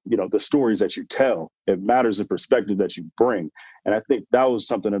 the stories that you tell. It matters the perspective that you bring. And I think that was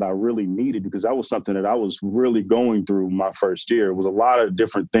something that I really needed because that was something that I was really going through my first year. It was a lot of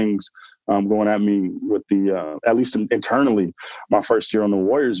different things going at me with the, at least internally, my first year on the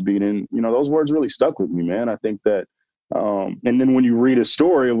Warriors beat. And, those words really stuck with me, man. I think that, and then when you read his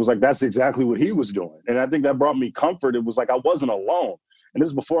story, it was like, that's exactly what he was doing. And I think that brought me comfort. It was like, I wasn't alone. And this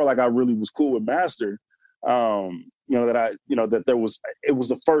is before, like, I really was cool with Master, that it was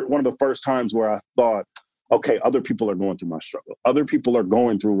one of the first times where I thought, okay, other people are going through my struggle. Other people are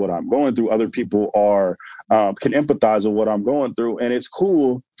going through what I'm going through. Other people can empathize with what I'm going through. And it's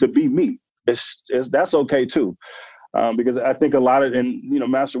cool to be me. That's okay too. Because I think a lot of, and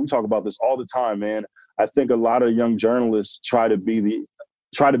Master, we talk about this all the time, man. I think a lot of young journalists try to be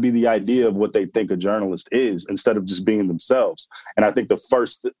the idea of what they think a journalist is instead of just being themselves. And I think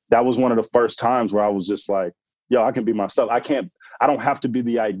that was one of the first times where I was just like, yo, I can be myself. I don't have to be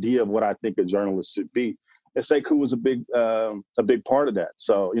the idea of what I think a journalist should be. And Sekou was a big part of that.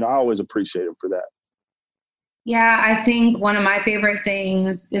 So, I always appreciate him for that. Yeah, I think one of my favorite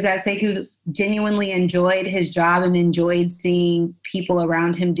things is that Sekou genuinely enjoyed his job and enjoyed seeing people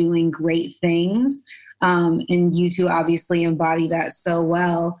around him doing great things. And you two obviously embody that so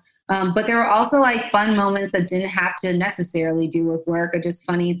well. But there were also like fun moments that didn't have to necessarily do with work or just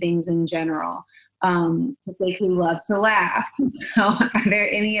funny things in general. Sekou loved to laugh. So are there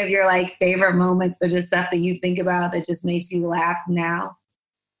any of your like favorite moments or just stuff that you think about that just makes you laugh now?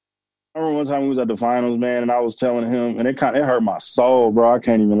 I remember one time we was at the finals, man, and I was telling him, and it hurt my soul, bro. I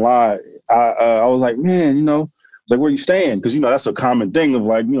can't even lie. I was like, man, like, where you staying? Because that's a common thing of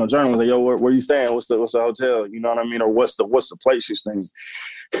like, journalists like, yo, where you staying? What's the hotel? You know what I mean? Or what's the place you staying?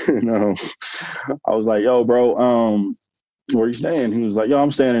 I was like, yo, bro, where you staying? He was like, yo,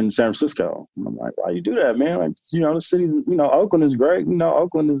 I'm staying in San Francisco. And I'm like, why you do that, man? Like, the city, Oakland is great.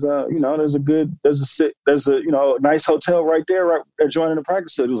 Oakland is, there's a nice hotel right there, right adjoining the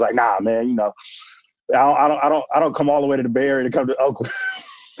practice facility. He was like, nah, man, I don't come all the way to the Bay Area to come to Oakland.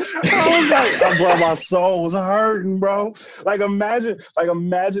 I was like, bro, my soul was hurting, bro. Like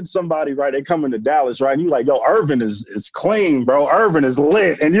imagine somebody, right? They come into Dallas, right? And you like, yo, Irvin is clean, bro. Irvin is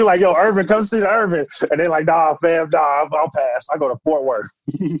lit. And you're like, yo, Irvin, come see the Irvin. And they're like, nah, fam, I'll pass. I go to Fort Worth.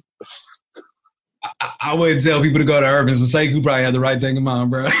 I wouldn't tell people to go to Irvin, so Sekou probably had the right thing in mind,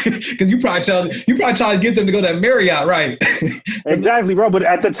 bro. Because you probably try to get them to go to that Marriott, right? Exactly, bro. But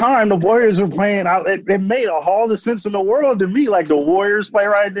at the time, the Warriors were playing. It made all the sense in the world to me. Like the Warriors play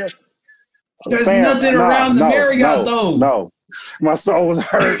right there. There's nothing around the Marriott, though. No, my soul was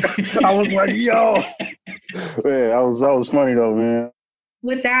hurt. I was like, yo, man, that was funny though, man.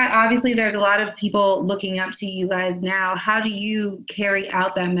 With that, obviously, there's a lot of people looking up to you guys now. How do you carry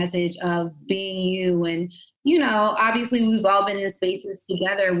out that message of being you? And, obviously, we've all been in spaces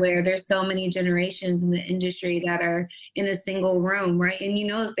together where there's so many generations in the industry that are in a single room, right? And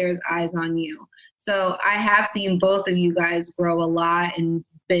that there's eyes on you. So I have seen both of you guys grow a lot and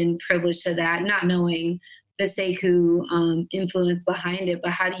been privileged to that, not knowing the Sekou influence behind it.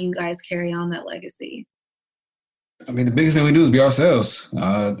 But how do you guys carry on that legacy? I mean, the biggest thing we do is be ourselves.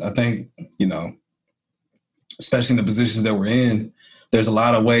 I think, especially in the positions that we're in, there's a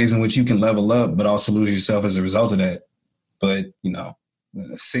lot of ways in which you can level up, but also lose yourself as a result of that. But,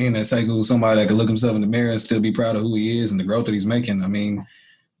 seeing that Sekou is somebody that can look himself in the mirror and still be proud of who he is and the growth that he's making, I mean,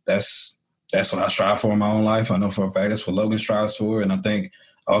 that's what I strive for in my own life. I know for a fact that's what Logan strives for. And I think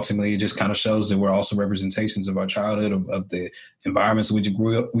ultimately it just kind of shows that we're also representations of our childhood, of the environments in which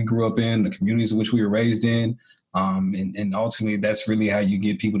we grew up in, the communities in which we were raised in. And ultimately, that's really how you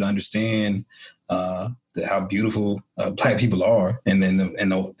get people to understand how beautiful Black people are, and then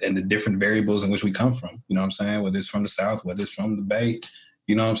the different variables in which we come from. You know what I'm saying? Whether it's from the South, whether it's from the Bay,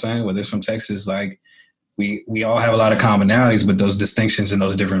 you know what I'm saying? Whether it's from Texas, like we all have a lot of commonalities, but those distinctions in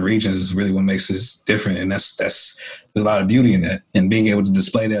those different regions is really what makes us different. And that's there's a lot of beauty in that, and being able to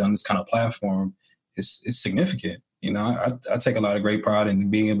display that on this kind of platform is significant. I take a lot of great pride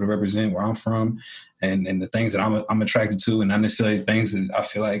in being able to represent where I'm from and the things that I'm attracted to, and not necessarily things that I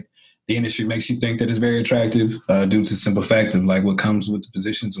feel like the industry makes you think that is very attractive due to the simple fact of like what comes with the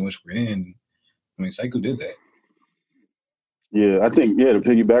positions in which we're in. I mean, Sekou did that. Yeah, I think, to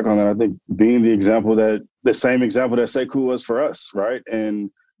piggyback on that, I think being the same example that Sekou was for us, right?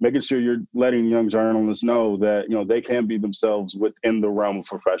 And making sure you're letting young journalists know that, they can be themselves within the realm of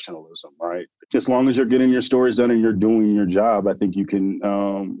professionalism, right? As long as you're getting your stories done and you're doing your job, I think you can,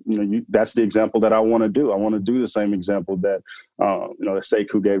 that's the example that I want to do. I want to do the same example that, that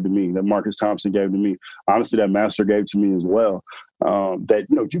Sekou gave to me, that Marcus Thompson gave to me. Honestly, that Master gave to me as well. That,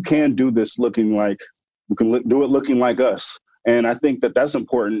 you can do this looking like, you can do it looking like us. And I think that that's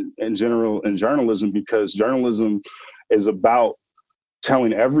important in general in journalism, because journalism is about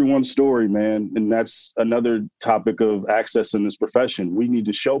telling everyone's story, man. And that's another topic of access in this profession. We need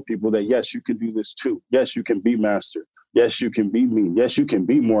to show people that, yes, you can do this too. Yes, you can be Master. Yes, you can be me. Yes, you can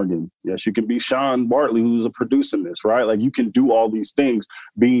be Morgan. Yes, you can be Sean Bartley, who's producing this, right? Like, you can do all these things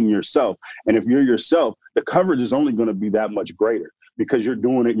being yourself. And if you're yourself, the coverage is only going to be that much greater because you're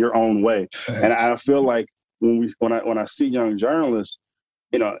doing it your own way. Thanks. And I feel like when I see young journalists,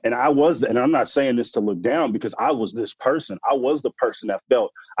 and and I'm not saying this to look down, because I was this person. I was the person that felt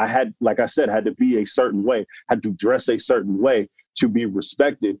I had, like I said, had to be a certain way, had to dress a certain way to be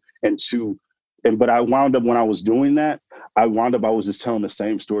respected and to But I wound up, when I was doing that, I was just telling the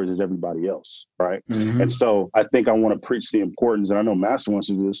same stories as everybody else, right? Mm-hmm. And so I think I want to preach the importance, and I know Master wants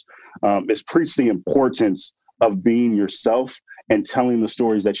to do this, is preach the importance of being yourself and telling the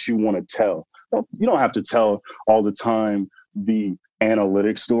stories that you want to tell. You don't have to tell all the time the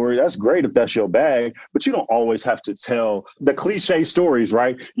analytic story. That's great if that's your bag, but you don't always have to tell the cliche stories,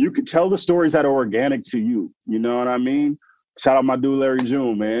 right? You can tell the stories that are organic to you. You know what I mean? Shout out my dude, Larry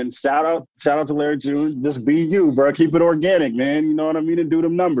June, man. Shout out to Larry June. Just be you, bro. Keep it organic, man. You know what I mean? And do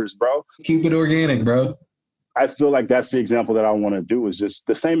them numbers, bro. Keep it organic, bro. I feel like that's the example that I want to do, is just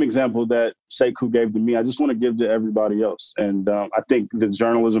the same example that Sekou gave to me. I just want to give to everybody else. And I think the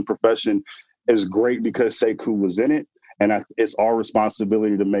journalism profession is great because Sekou was in it. And it's our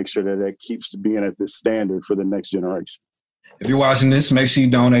responsibility to make sure that it keeps being at this standard for the next generation. If you're watching this, make sure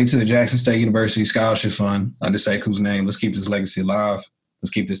you donate to the Jackson State University Scholarship Fund under Sekou's name. Let's keep this legacy alive. Let's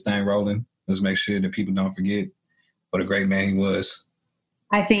keep this thing rolling. Let's make sure that people don't forget what a great man he was.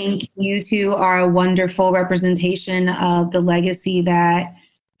 I think you two are a wonderful representation of the legacy that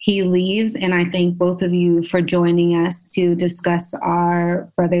he leaves. And I thank both of you for joining us to discuss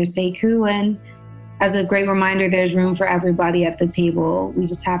our brother Sekou. And as a great reminder, there's room for everybody at the table. We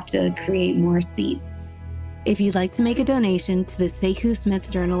just have to create more seats. If you'd like to make a donation to the Sekou Smith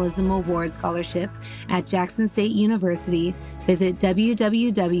Journalism Award Scholarship at Jackson State University, visit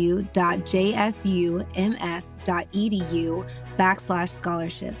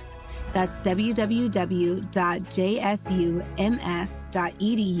www.jsums.edu/scholarships. That's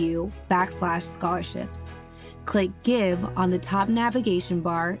www.jsums.edu/scholarships. Click Give on the top navigation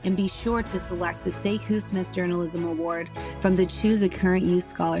bar and be sure to select the Sekou Smith Journalism Award from the Choose a Current Use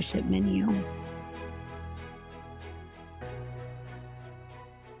Scholarship menu.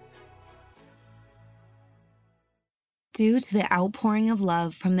 Due to the outpouring of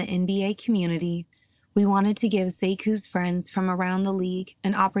love from the NBA community, we wanted to give Sekou's friends from around the league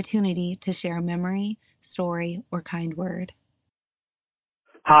an opportunity to share a memory, story, or kind word.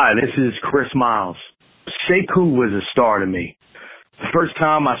 Hi, this is Chris Miles. Sekou was a star to me. The first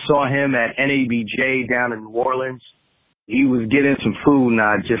time I saw him at NABJ down in New Orleans, he was getting some food and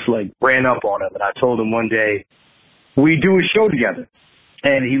I just ran up on him. And I told him one day, we do a show together.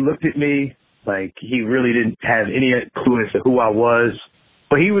 And he looked at me like he really didn't have any clue as to who I was.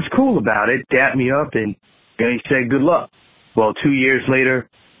 But he was cool about it, dapped me up, and he said, good luck. Well, 2 years later,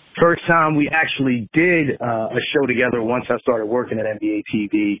 first time we actually did a show together once I started working at NBA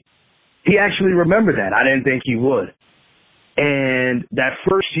TV, he actually remembered that. I didn't think he would. And that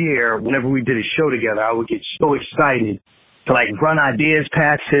first year, whenever we did a show together, I would get so excited to run ideas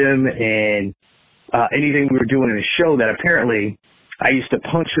past him and anything we were doing in the show that apparently I used to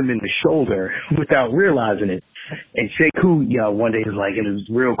punch him in the shoulder without realizing it. And Sekou, one day was in a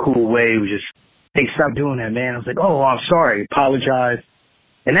real cool way, he was just, hey, stop doing that, man. I was like, oh, I'm sorry, apologize.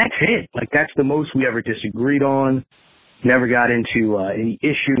 And that's it. That's the most we ever disagreed on. Never got into any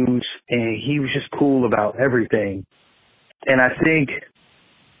issues, and he was just cool about everything. And I think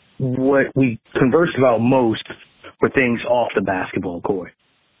what we conversed about most were things off the basketball court.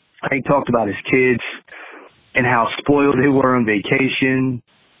 He talked about his kids and how spoiled they were on vacation,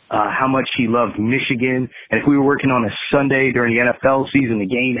 how much he loved Michigan. And if we were working on a Sunday during the NFL season, the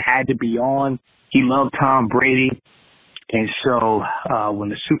game had to be on. He loved Tom Brady. And so when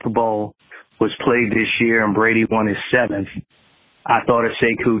the Super Bowl was played this year and Brady won his 7th, I thought of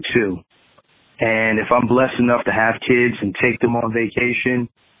Sekou too. And if I'm blessed enough to have kids and take them on vacation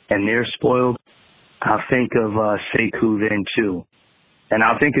and they're spoiled, I'll think of Sekou then too. And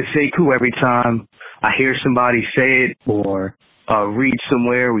I'll think of Sekou every time I hear somebody say it or read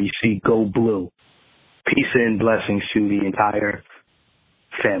somewhere where you see "Go Blue." Peace and blessings to the entire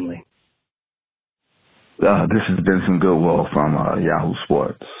family. This is Benson Goodwill from Yahoo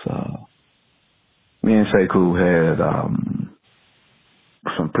Sports. Me and Sekou had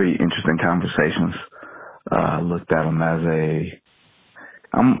some pretty interesting conversations. Looked at him as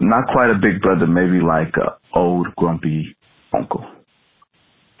I'm not quite a big brother, maybe like a old grumpy uncle.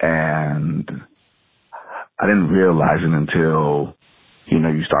 And I didn't realize it until,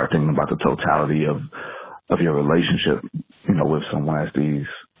 you start thinking about the totality of your relationship, with someone, as these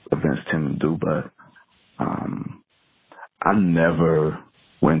events tend to do. But I never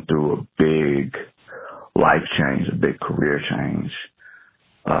went through a big life change, a big career change,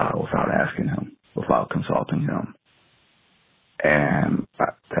 without asking him, without consulting him. And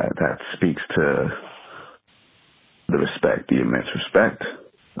that speaks to the respect, the immense respect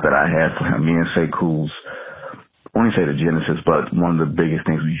that I had for him. Me and Sekou's, I won't say the genesis, but one of the biggest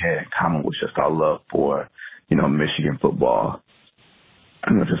things we had in common was just our love for, Michigan football.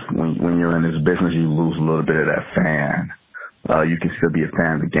 just when you're in this business, you lose a little bit of that fan. You can still be a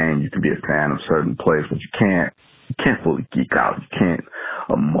fan of the game. You can be a fan of certain players, but you can't fully geek out. You can't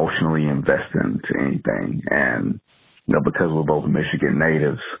emotionally invest into anything. And, because we're both Michigan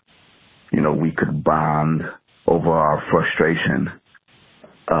natives, we could bond over our frustration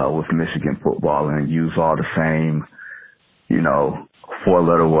with Michigan football and use all the same,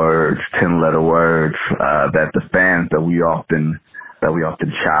 4-letter words, 10-letter words that the fans that we often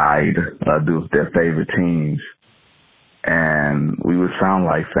chide do with their favorite teams. And we would sound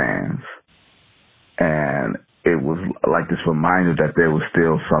like fans. And it was like this reminder that there was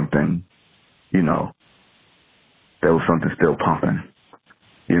still something, there was something still pumping,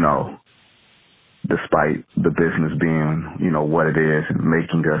 despite the business being, what it is and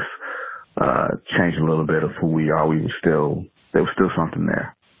making us change a little bit of who we are. There was still something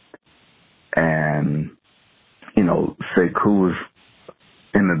there. And, Sekou was,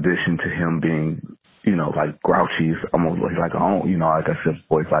 in addition to him being, like grouchy, he's almost like like I said,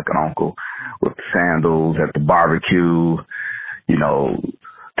 voice like an uncle with sandals at the barbecue,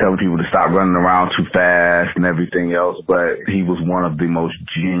 telling people to stop running around too fast and everything else. But he was one of the most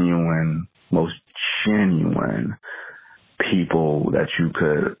genuine people that you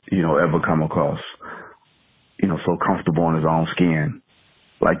could, ever come across. So comfortable in his own skin.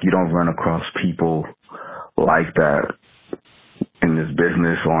 Like, you don't run across people like that in this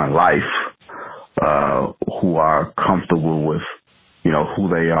business or in life, who are comfortable with, who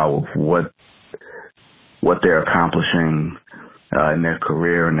they are, with what they're accomplishing in their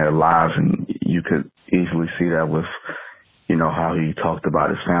career and their lives. And you could easily see that with, how he talked about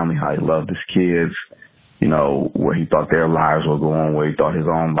his family, how he loved his kids, where he thought their lives were going, where he thought his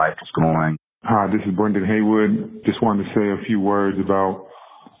own life was going. Hi, this is Brendan Haywood. Just wanted to say a few words about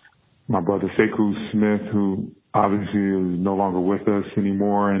my brother Sekou Smith, who obviously is no longer with us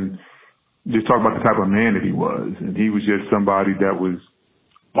anymore, and just talk about the type of man that he was. And he was just somebody that was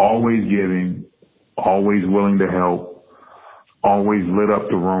always giving, always willing to help, always lit up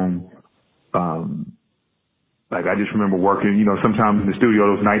the room. Like, I just remember working, sometimes in the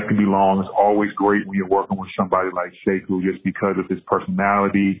studio, those nights can be long. It's always great when you're working with somebody like Sekou, just because of his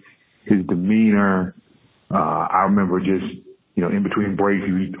personality, his demeanor. I remember just, in between breaks,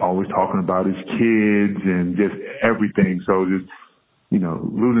 he was always talking about his kids and just everything. So just,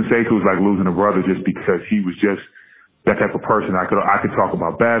 losing Sekou was like losing a brother, just because he was just that type of person. I could talk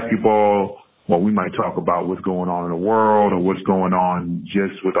about basketball, or we might talk about what's going on in the world or what's going on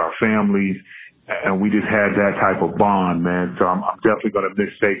just with our families. And we just had that type of bond, man. So I'm definitely going to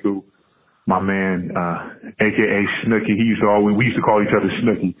miss Sekou, my man, AKA Snooky. We used to call each other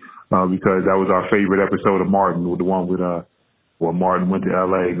Snooky, because that was our favorite episode of Martin, the one with, well, Martin went to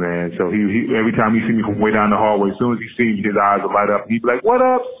LA, man. So he every time he see me from way down the hallway, as soon as he sees me, his eyes will light up. He'd be like, "What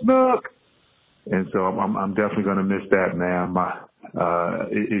up, Snook?" And so I'm definitely going to miss that, man.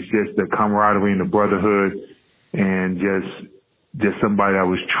 It's just the camaraderie and the brotherhood, and just somebody that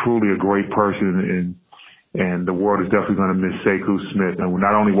was truly a great person, and the world is definitely going to miss Sekou Smith, and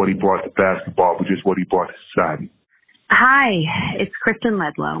not only what he brought to basketball, but just what he brought to society. Hi, it's Kristen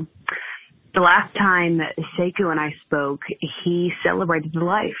Ledlow. The last time Sekou and I spoke, he celebrated the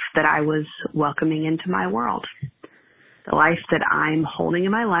life that I was welcoming into my world, the life that I'm holding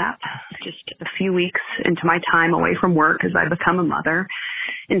in my lap, just a few weeks into my time away from work as I become a mother.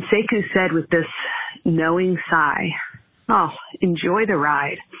 And Sekou said with this knowing sigh, "Oh, enjoy the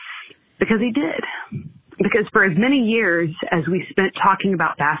ride," because he did. Because for as many years as we spent talking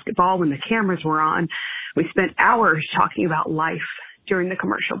about basketball when the cameras were on, we spent hours talking about life during the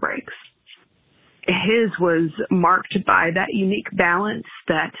commercial breaks. His was marked by that unique balance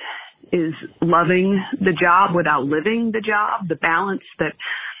that is loving the job without living the job, the balance that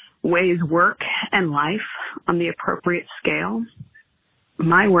weighs work and life on the appropriate scale.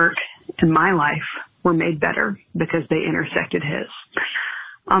 My work and my life were made better because they intersected his.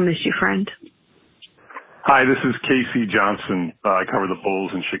 I'll miss you, friend. Hi, this is Casey Johnson. I cover the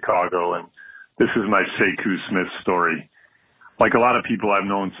Bulls in Chicago, and this is my Sekou Smith story. Like a lot of people, I've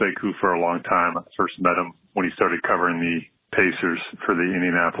known Sekou for a long time. I first met him when he started covering the Pacers for the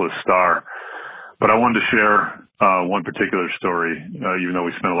Indianapolis Star. But I wanted to share one particular story, even though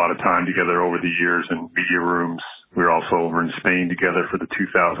we spent a lot of time together over the years in media rooms. We were also over in Spain together for the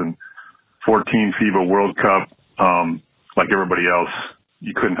 2014 FIBA World Cup. Like everybody else,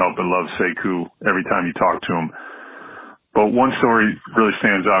 you couldn't help but love Sekou every time you talked to him. But one story really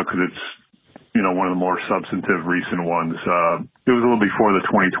stands out because it's, one of the more substantive recent ones. It was a little before the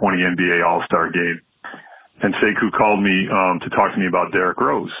 2020 NBA All-Star game. And Sekou called me to talk to me about Derrick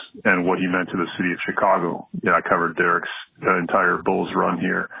Rose and what he meant to the city of Chicago. Yeah, I covered Derrick's entire Bulls run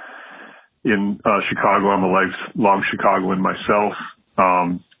here in Chicago. I'm a lifelong Chicagoan myself.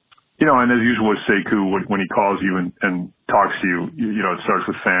 And as usual with Sekou, when he calls you and talks to you, it starts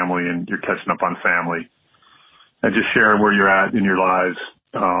with family and you're catching up on family and just sharing where you're at in your lives,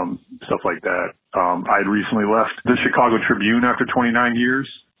 stuff like that. I had recently left the Chicago Tribune after 29 years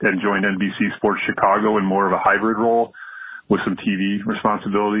and joined NBC Sports Chicago in more of a hybrid role with some TV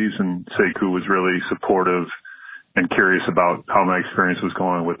responsibilities. And Sekou was really supportive and curious about how my experience was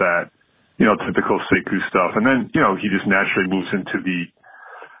going with that, typical Sekou stuff. And then, he just naturally moves into the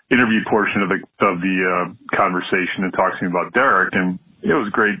interview portion of the conversation and talks to me about Derrick. And it was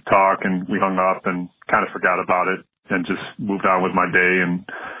a great talk, and we hung up and kind of forgot about it and just moved on with my day. And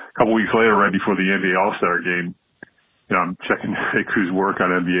a couple weeks later, right before the NBA All-Star game, I'm checking Sekou's work on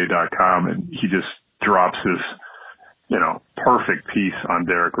NBA.com, and he just drops this, perfect piece on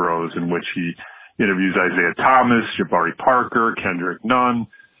Derrick Rose in which he interviews Isaiah Thomas, Jabari Parker, Kendrick Nunn,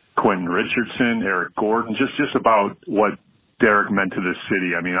 Quentin Richardson, Eric Gordon, just about what Derrick meant to this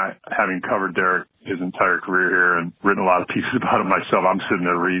city. I mean, having covered Derrick his entire career here and written a lot of pieces about him myself, I'm sitting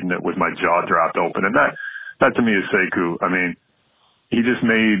there reading it with my jaw dropped open. And that to me is Sekou. I mean, he just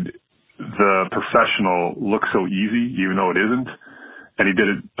made the professional look so easy, even though it isn't. And he did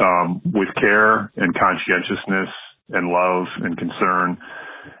it with care and conscientiousness and love and concern.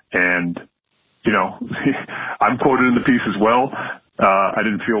 And, I'm quoted in the piece as well. I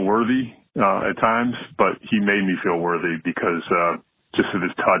didn't feel worthy at times, but he made me feel worthy because just of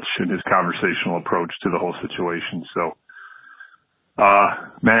his touch and his conversational approach to the whole situation. So, I've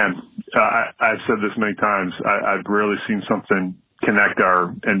said this many times. I've rarely seen something connect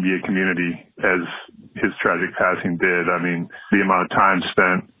our NBA community as his tragic passing did. I mean, the amount of time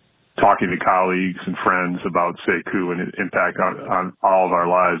spent talking to colleagues and friends about Sekou and his impact on all of our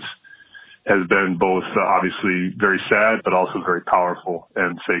lives has been both obviously very sad, but also very powerful.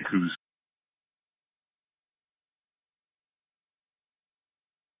 And Sekou's